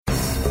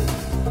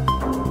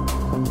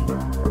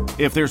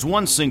If there's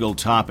one single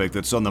topic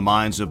that's on the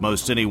minds of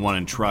most anyone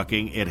in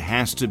trucking, it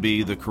has to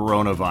be the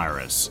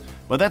coronavirus.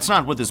 But that's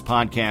not what this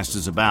podcast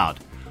is about.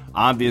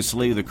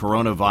 Obviously, the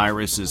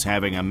coronavirus is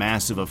having a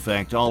massive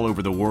effect all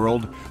over the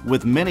world,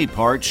 with many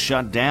parts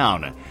shut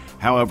down.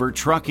 However,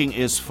 trucking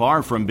is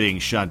far from being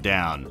shut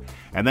down.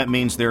 And that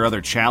means there are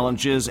other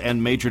challenges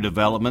and major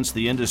developments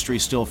the industry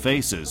still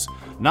faces,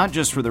 not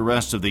just for the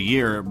rest of the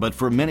year, but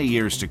for many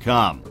years to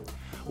come.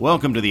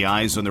 Welcome to the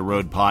Eyes on the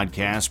Road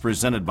podcast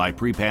presented by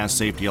Prepass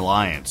Safety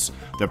Alliance,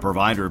 the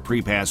provider of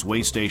Prepass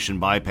Way Station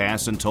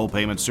Bypass and Toll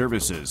Payment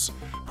Services.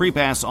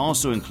 Prepass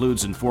also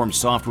includes informed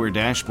software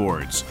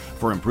dashboards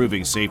for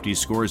improving safety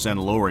scores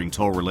and lowering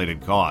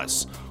toll-related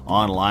costs.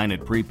 Online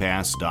at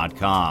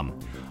prepass.com.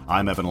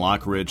 I'm Evan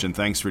Lockridge, and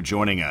thanks for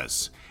joining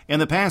us. In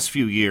the past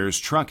few years,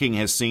 trucking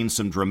has seen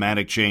some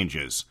dramatic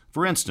changes.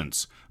 For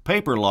instance,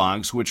 paper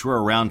logs, which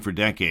were around for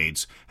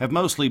decades, have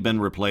mostly been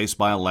replaced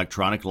by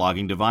electronic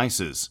logging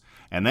devices.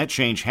 And that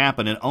change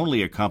happened in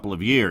only a couple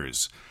of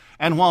years.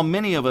 And while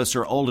many of us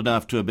are old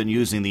enough to have been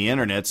using the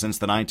internet since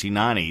the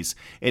 1990s,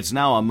 it's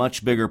now a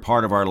much bigger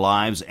part of our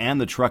lives and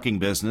the trucking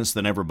business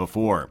than ever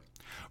before.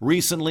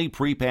 Recently,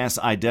 Prepass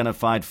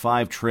identified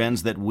 5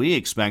 trends that we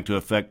expect to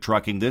affect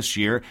trucking this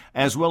year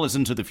as well as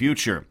into the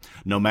future,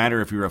 no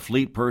matter if you're a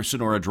fleet person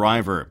or a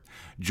driver.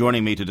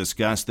 Joining me to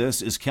discuss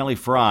this is Kelly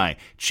Fry,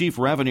 Chief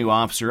Revenue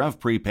Officer of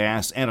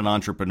Prepass and an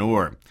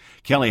entrepreneur.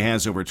 Kelly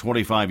has over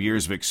 25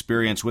 years of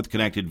experience with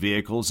connected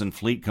vehicles and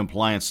fleet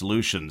compliance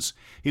solutions.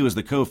 He was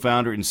the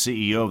co-founder and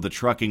CEO of the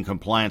trucking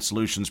compliance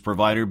solutions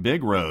provider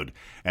Big Road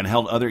and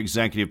held other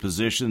executive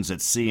positions at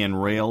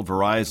CN Rail,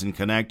 Verizon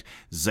Connect,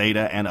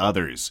 Zeta, and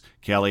others.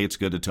 Kelly, it's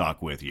good to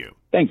talk with you.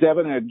 Thanks,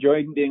 Evan. I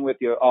enjoyed being with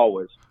you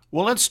always.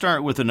 Well, let's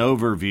start with an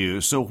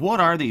overview. So what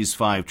are these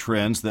 5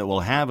 trends that will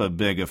have a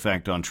big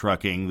effect on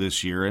trucking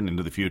this year and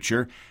into the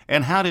future?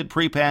 And how did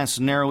Prepass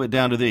narrow it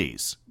down to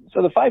these?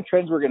 So the 5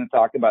 trends we're going to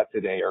talk about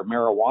today are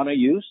marijuana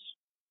use.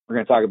 We're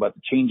going to talk about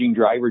the changing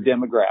driver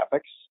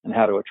demographics and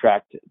how to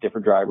attract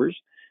different drivers.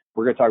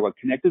 We're going to talk about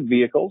connected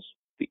vehicles,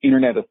 the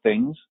Internet of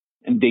Things,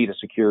 and data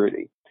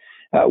security.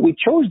 We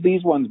chose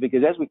these ones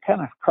because as we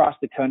kind of cross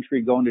the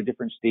country, going to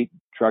different state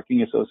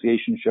trucking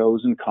association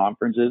shows and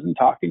conferences and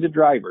talking to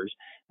drivers,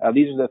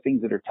 these are the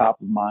things that are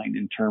top of mind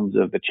in terms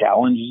of the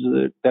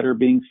challenges that are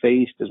being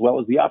faced, as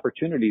well as the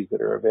opportunities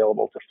that are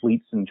available to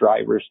fleets and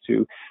drivers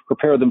to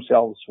prepare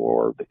themselves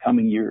for the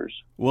coming years.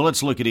 Well,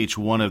 let's look at each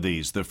one of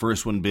these. The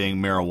first one being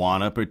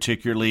marijuana,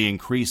 particularly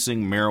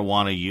increasing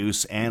marijuana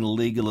use and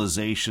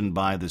legalization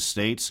by the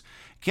states.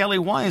 Kelly,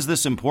 why is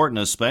this important,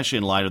 especially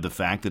in light of the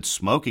fact that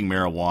smoking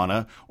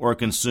marijuana, or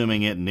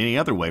consuming it in any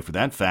other way for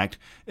that fact,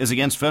 is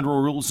against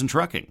federal rules in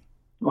trucking?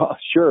 Well,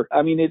 sure.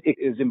 I mean, it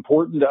is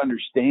important to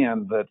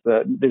understand that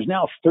there's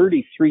now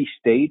 33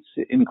 states,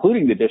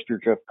 including the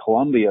District of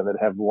Columbia, that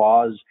have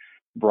laws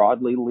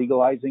broadly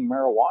legalizing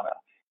marijuana.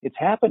 It's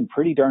happened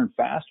pretty darn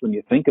fast when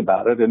you think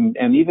about it.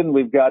 And even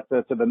we've got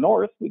to the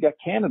north, we got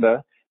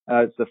Canada.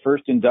 It's the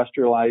first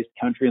industrialized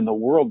country in the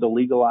world to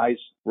legalize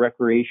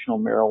recreational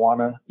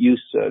marijuana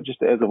use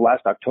just as of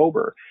last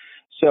October.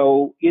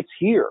 So it's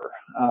here.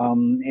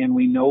 And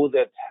we know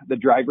that the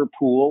driver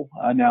pool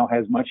now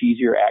has much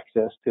easier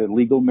access to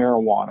legal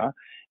marijuana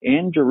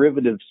and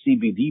derivative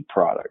CBD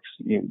products.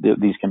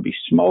 These can be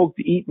smoked,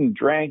 eaten,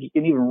 drank. You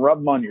can even rub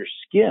them on your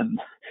skin.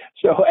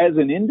 So as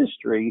an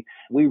industry,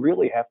 we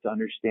really have to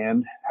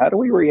understand, how do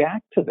we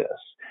react to this?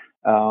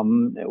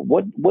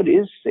 What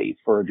is safe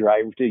for a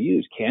driver to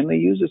use? Can they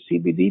use a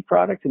CBD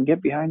product and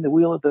get behind the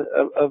wheel of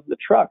the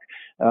truck?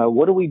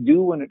 What do we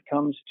do when it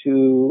comes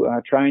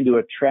to trying to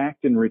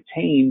attract and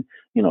retain,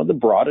 the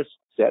broadest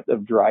set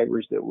of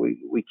drivers that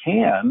we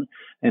can,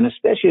 and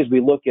especially as we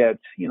look at,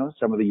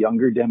 some of the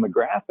younger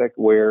demographic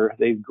where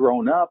they've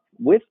grown up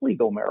with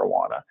legal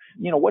marijuana,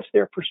 what's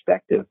their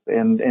perspective,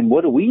 and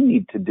what do we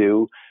need to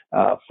do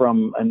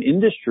from an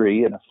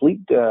industry and a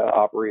fleet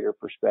operator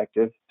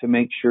perspective to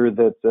make sure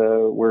that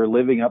we're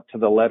living up to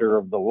the letter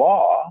of the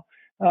law,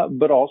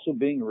 but also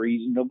being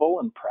reasonable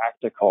and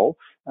practical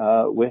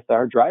with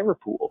our driver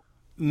pool.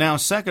 Now,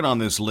 second on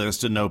this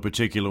list, in no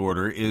particular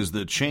order, is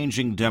the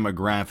changing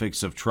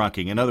demographics of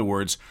trucking. In other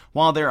words,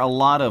 while there are a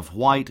lot of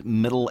white,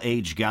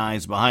 middle-aged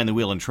guys behind the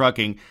wheel in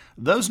trucking,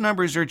 those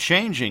numbers are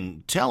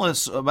changing. Tell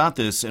us about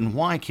this and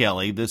why,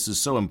 Kelly, this is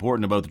so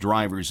important to both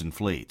drivers and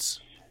fleets.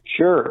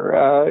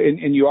 Sure,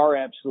 and you are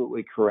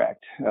absolutely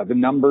correct. The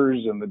numbers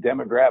and the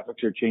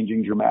demographics are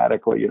changing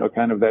dramatically.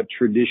 Kind of that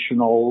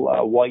traditional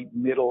white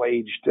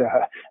middle-aged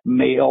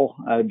male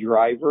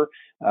driver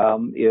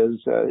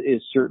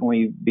is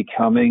certainly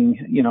becoming,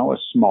 a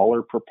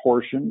smaller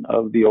proportion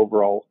of the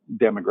overall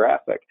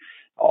demographic.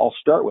 I'll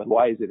start with,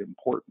 why is it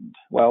important?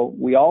 Well,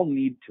 we all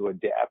need to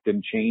adapt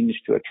and change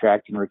to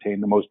attract and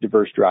retain the most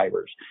diverse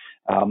drivers.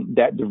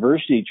 That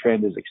diversity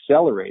trend is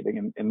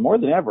accelerating, and more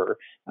than ever,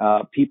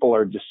 people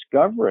are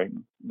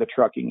discovering the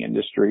trucking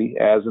industry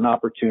as an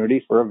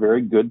opportunity for a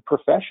very good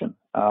profession.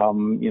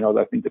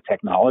 I think the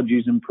technology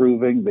is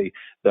improving,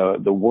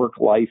 the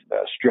work-life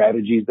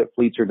strategies that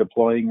fleets are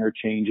deploying are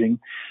changing.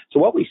 So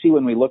what we see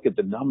when we look at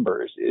the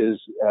numbers is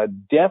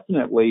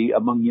definitely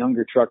among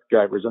younger truck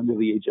drivers under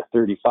the age of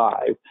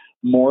 35,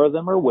 more of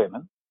them are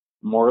women.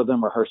 More of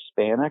them are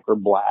Hispanic or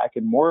Black,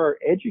 and more are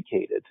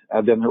educated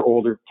than their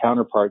older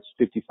counterparts,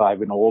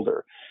 55 and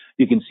older.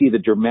 You can see the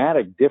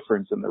dramatic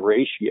difference in the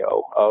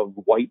ratio of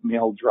white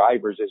male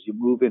drivers as you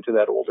move into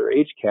that older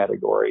age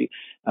category.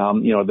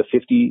 The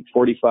 50,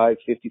 45,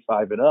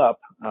 55 and up,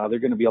 they're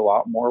going to be a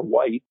lot more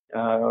white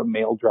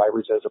male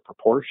drivers as a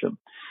proportion.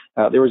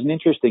 There was an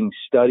interesting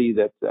study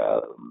that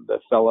the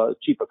fellow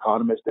chief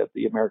economist at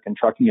the American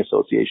Trucking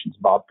Association's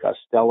Bob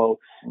Costello,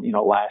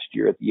 last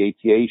year at the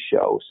ATA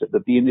show, said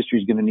that the industry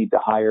is going to need to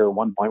hire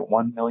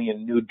 1.1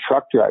 million new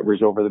truck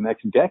drivers over the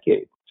next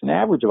decade. It's an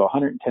average of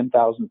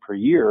 110,000 per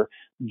year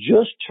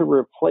just to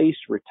replace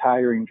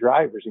retiring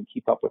drivers and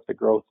keep up with the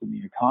growth in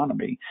the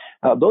economy.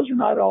 Those are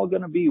not all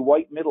going to be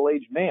white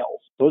middle-aged males.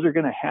 Those are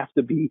going to have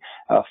to be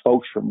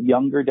folks from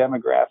younger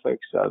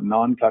demographics,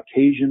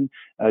 non-Caucasian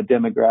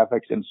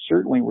demographics, and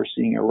certainly we're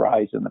seeing a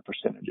rise in the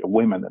percentage of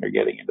women that are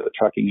getting into the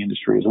trucking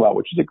industry as well,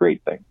 which is a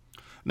great thing.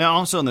 Now,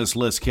 also on this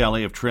list,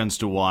 Kelly, of trends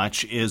to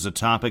watch is a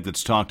topic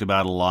that's talked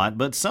about a lot,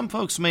 but some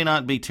folks may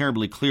not be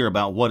terribly clear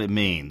about what it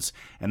means,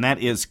 and that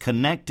is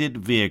connected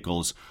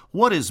vehicles.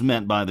 What is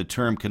meant by the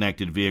term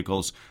connected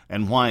vehicles,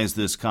 and why is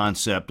this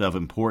concept of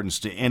importance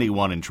to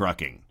anyone in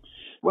trucking?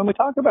 When we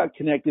talk about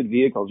connected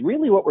vehicles,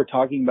 really what we're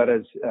talking about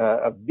is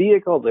a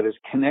vehicle that is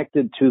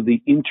connected to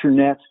the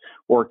internet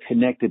or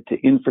connected to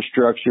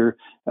infrastructure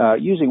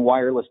using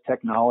wireless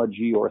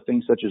technology or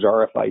things such as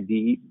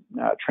RFID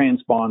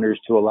transponders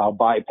to allow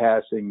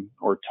bypassing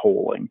or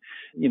tolling.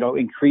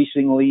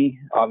 Increasingly,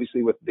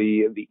 obviously with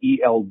the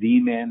ELD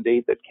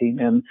mandate that came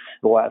in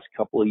the last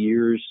couple of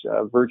years,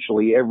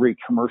 virtually every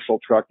commercial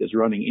truck that's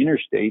running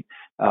interstate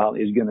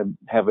is going to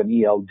have an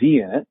ELD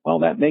in it. Well,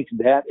 that makes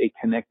that a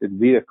connected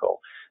vehicle.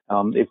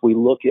 If we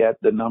look at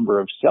the number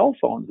of cell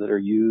phones that are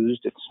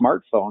used,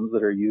 smartphones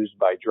that are used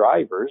by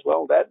drivers,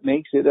 well, that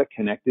makes it a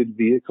connected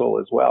vehicle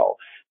as well.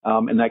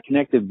 And that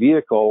connected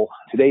vehicle,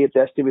 today it's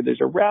estimated there's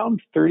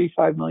around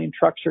 35 million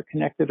trucks are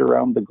connected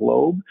around the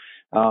globe.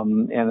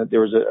 And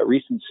there was a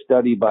recent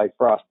study by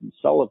Frost and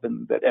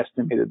Sullivan that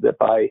estimated that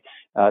by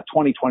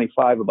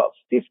 2025, about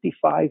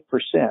 55%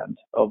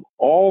 of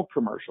all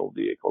commercial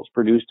vehicles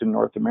produced in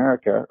North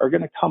America are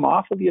going to come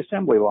off of the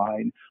assembly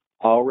line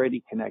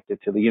already connected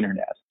to the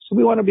internet. So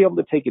we want to be able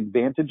to take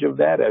advantage of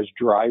that as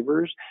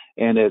drivers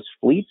and as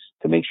fleets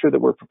to make sure that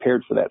we're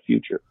prepared for that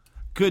future.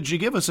 Could you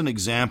give us an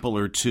example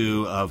or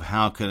two of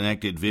how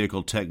connected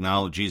vehicle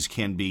technologies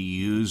can be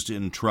used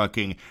in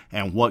trucking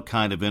and what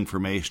kind of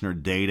information or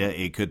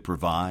data it could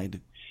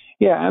provide?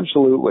 Yeah,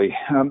 absolutely.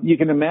 You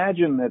can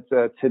imagine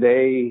that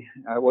today,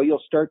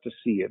 you'll start to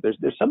see it. There's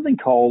something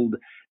called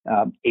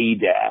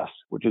ADAS,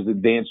 which is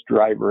Advanced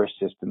Driver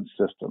Assistance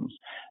Systems.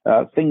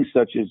 Things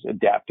such as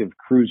adaptive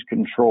cruise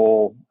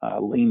control,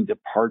 lane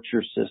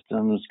departure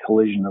systems,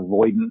 collision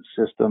avoidance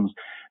systems,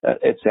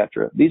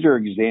 etc. These are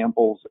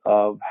examples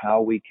of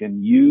how we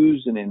can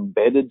use an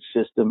embedded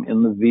system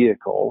in the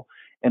vehicle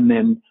and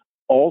then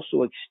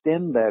also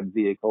extend that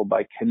vehicle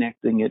by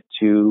connecting it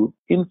to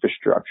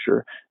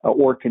infrastructure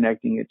or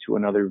connecting it to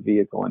another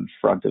vehicle in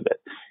front of it.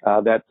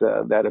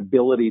 That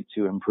ability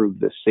to improve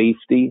the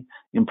safety,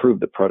 improve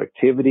the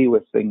productivity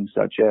with things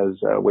such as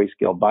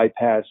wayscale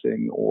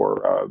bypassing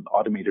or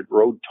automated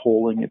road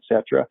tolling,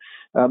 etc.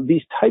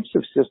 These types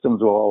of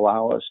systems will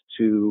allow us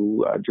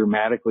to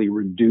dramatically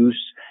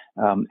reduce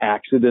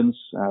accidents,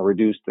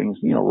 reduce things,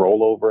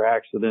 rollover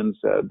accidents,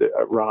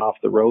 run off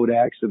the road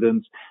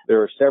accidents.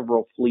 There are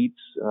several fleets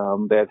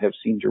that have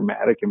seen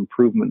dramatic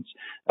improvements.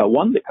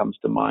 One that comes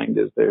to mind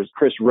is there's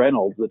Chris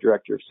Reynolds, the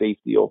director of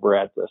safety over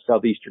at the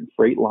Southeastern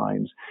Freight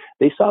Lines.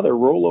 They saw their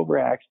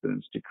rollover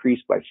accidents decrease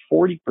by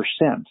 40%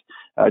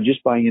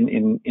 just by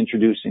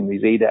introducing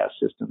these ADAS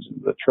systems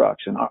into the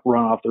trucks, and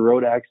run off the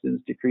road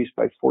accidents decreased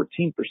by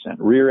 14%,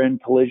 rear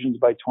end collisions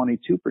by 22%.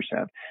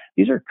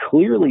 These are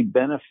clearly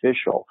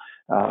beneficial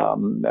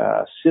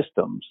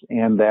systems,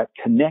 and that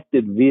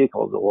connected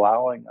vehicle is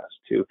allowing us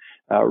to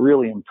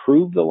really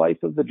improve the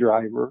life of the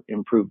driver,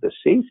 improve the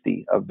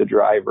safety of the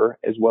driver,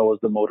 as well as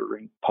the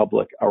motoring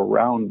public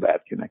around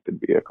that connected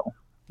vehicle.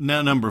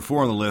 Now, number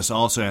 4 on the list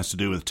also has to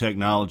do with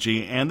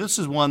technology, and this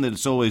is one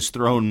that's always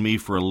thrown me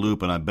for a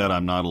loop, and I bet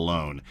I'm not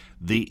alone.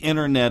 The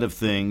Internet of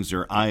Things,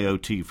 or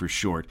IoT for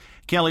short.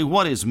 Kelly,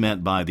 what is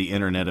meant by the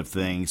Internet of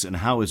Things, and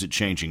how is it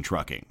changing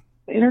trucking?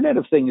 The Internet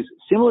of Things,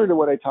 similar to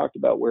what I talked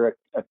about where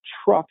a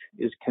truck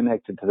is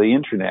connected to the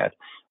Internet,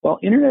 well,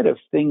 Internet of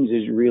Things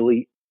is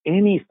really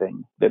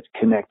anything that's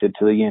connected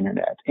to the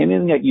Internet,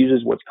 anything that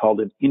uses what's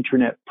called an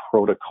Internet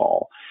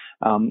protocol.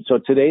 So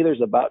today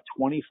there's about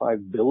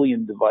 25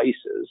 billion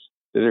devices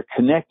that are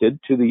connected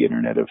to the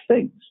Internet of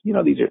Things.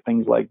 These are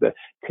things like the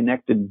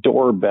connected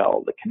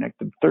doorbell, the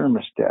connected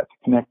thermostat, the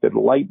connected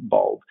light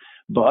bulb.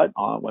 But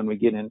when we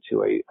get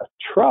into a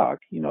truck,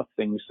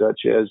 things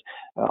such as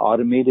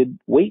automated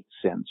weight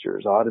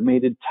sensors,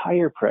 automated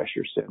tire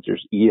pressure sensors,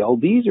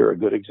 ELDs are a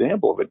good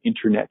example of an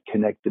internet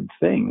connected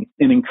thing.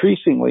 And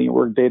increasingly,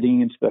 we're getting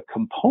into the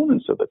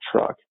components of the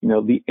truck,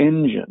 the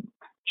engine,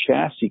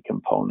 chassis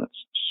components,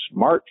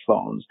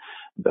 smartphones,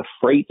 the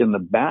freight in the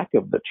back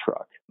of the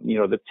truck,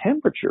 the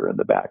temperature in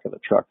the back of the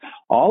truck.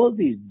 All of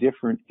these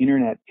different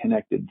internet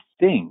connected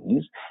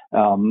things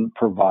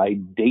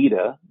provide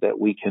data that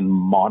we can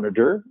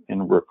monitor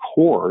and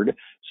record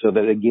so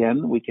that,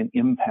 again, we can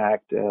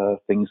impact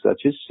things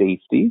such as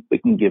safety. We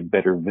can give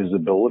better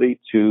visibility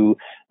to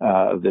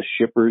the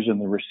shippers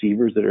and the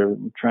receivers that are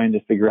trying to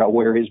figure out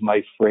where is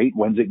my freight,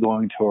 when's it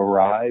going to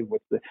arrive,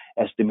 what's the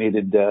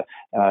estimated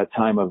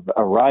time of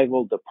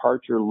arrival,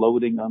 departure,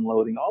 loading,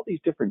 unloading, all these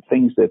different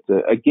things that,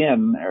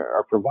 again,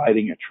 are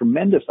providing a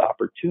tremendous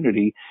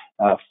opportunity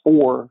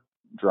for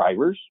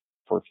drivers,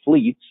 for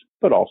fleets,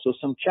 but also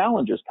some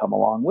challenges come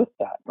along with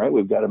that, right?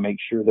 We've got to make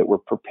sure that we're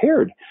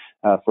prepared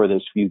for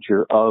this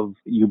future of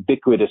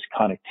ubiquitous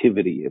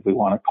connectivity, if we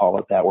want to call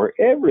it that, where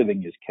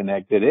everything is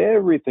connected,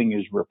 everything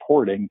is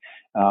reporting,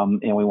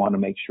 and we want to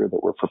make sure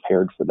that we're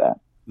prepared for that.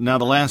 Now,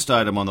 the last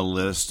item on the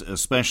list,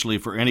 especially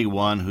for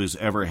anyone who's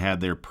ever had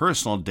their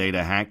personal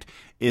data hacked,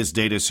 is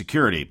data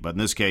security, but in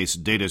this case,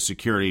 data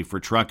security for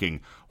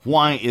trucking.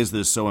 Why is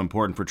this so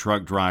important for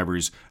truck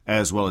drivers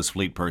as well as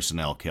fleet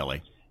personnel,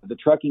 Kelly? The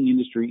trucking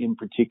industry in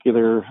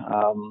particular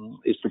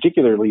is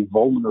particularly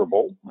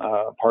vulnerable.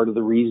 Part of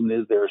the reason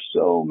is there are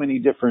so many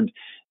different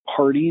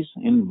parties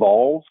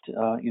involved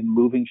in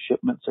moving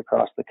shipments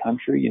across the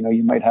country.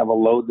 You might have a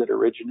load that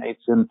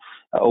originates in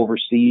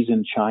overseas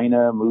in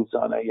China, moves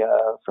on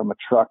from a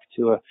truck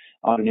to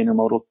on an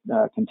intermodal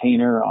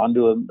container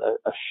onto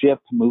a ship,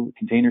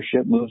 container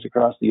ship, moves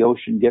across the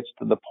ocean, gets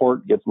to the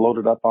port, gets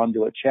loaded up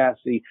onto a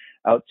chassis,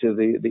 out to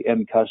the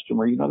end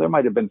customer. There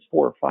might have been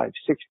 4, 5,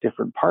 6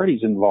 different parties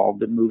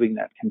involved in moving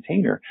that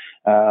container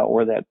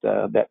or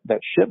that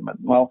shipment.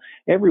 Well,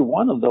 every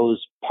one of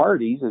those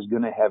parties is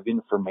going to have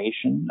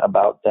information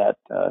about that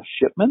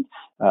shipment,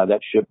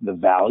 the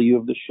value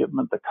of the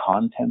shipment, the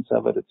contents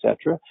of it,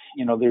 etc.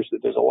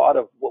 There's a lot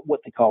of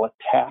what they call a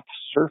tax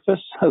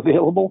surface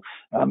available,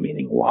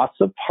 meaning lots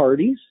of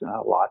parties,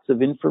 lots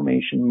of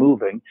information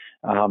moving,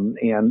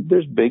 and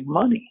there's big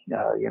money.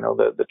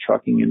 The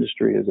trucking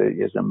industry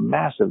is a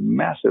massive,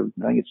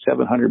 I think it's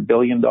 $700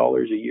 billion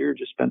a year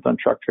just spent on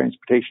truck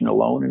transportation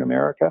alone in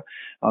America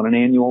on an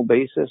annual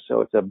basis.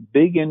 So it's a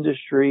big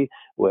industry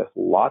with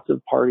lots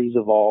of parties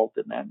involved,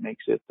 and that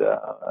makes it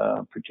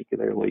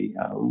particularly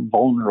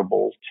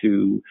vulnerable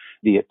to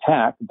the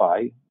attack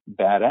by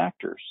bad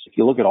actors. If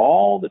you look at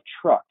all the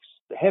trucks,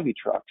 the heavy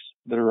trucks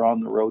that are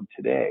on the road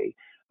today,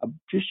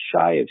 just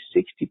shy of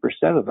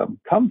 60% of them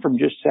come from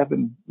just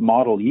 7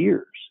 model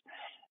years.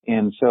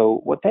 And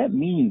so what that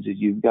means is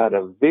you've got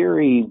a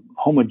very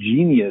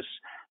homogeneous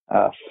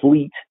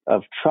fleet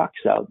of trucks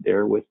out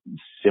there with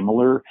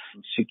similar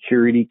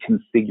security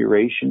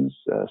configurations,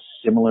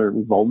 similar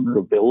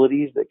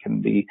vulnerabilities that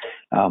can be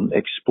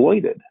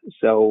exploited.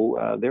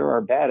 So there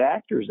are bad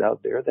actors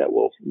out there that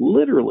will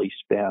literally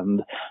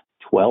spend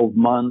 12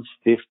 months,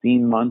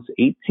 15 months,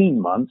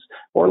 18 months,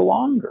 or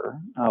longer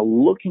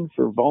looking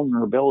for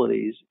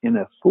vulnerabilities in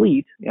a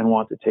fleet and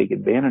want to take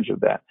advantage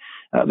of that.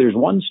 There's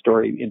one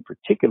story in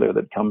particular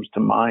that comes to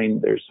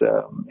mind. There's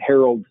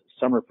Harold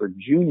Summerford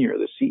Jr.,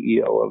 the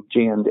CEO of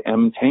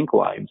J&M Tank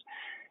Lines.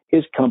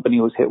 His company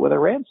was hit with a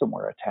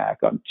ransomware attack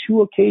on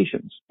 2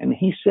 occasions. And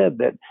he said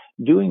that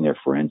doing their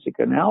forensic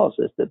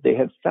analysis, that they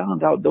had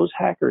found out those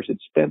hackers had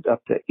spent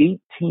up to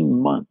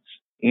 18 months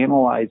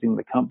analyzing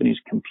the company's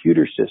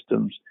computer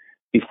systems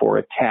before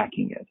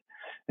attacking it.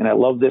 And I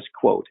love this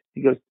quote.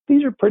 He goes,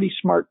 "These are pretty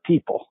smart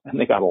people, and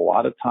they got a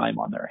lot of time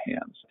on their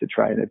hands to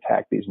try and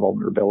attack these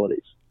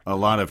vulnerabilities." A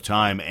lot of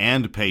time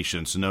and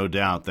patience, no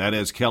doubt. That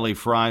is Kelly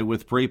Frey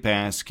with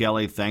Prepass.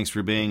 Kelly, thanks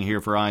for being here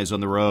for Eyes on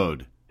the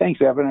Road.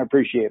 Thanks, Evan. I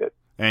appreciate it.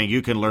 And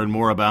you can learn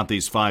more about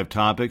these 5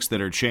 topics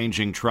that are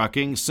changing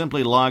trucking.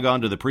 Simply log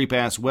on to the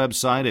Prepass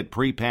website at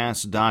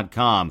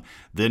prepass.com.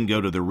 Then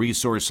go to the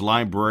resource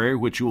library,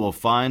 which you will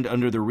find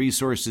under the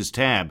Resources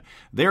tab.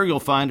 There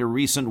you'll find a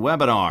recent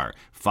webinar,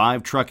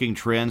 5 trucking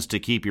trends to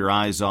keep your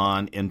eyes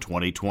on in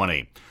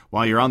 2020.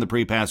 While you're on the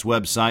Prepass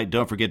website,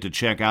 don't forget to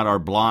check out our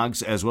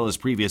blogs as well as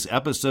previous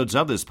episodes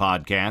of this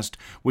podcast,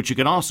 which you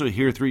can also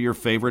hear through your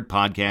favorite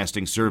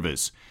podcasting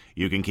service.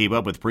 You can keep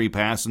up with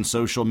Prepass on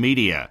social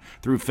media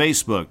through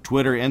Facebook,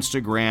 Twitter,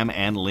 Instagram,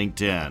 and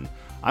LinkedIn.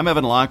 I'm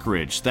Evan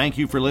Lockridge. Thank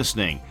you for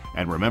listening,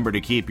 and remember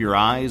to keep your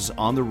eyes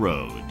on the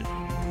road.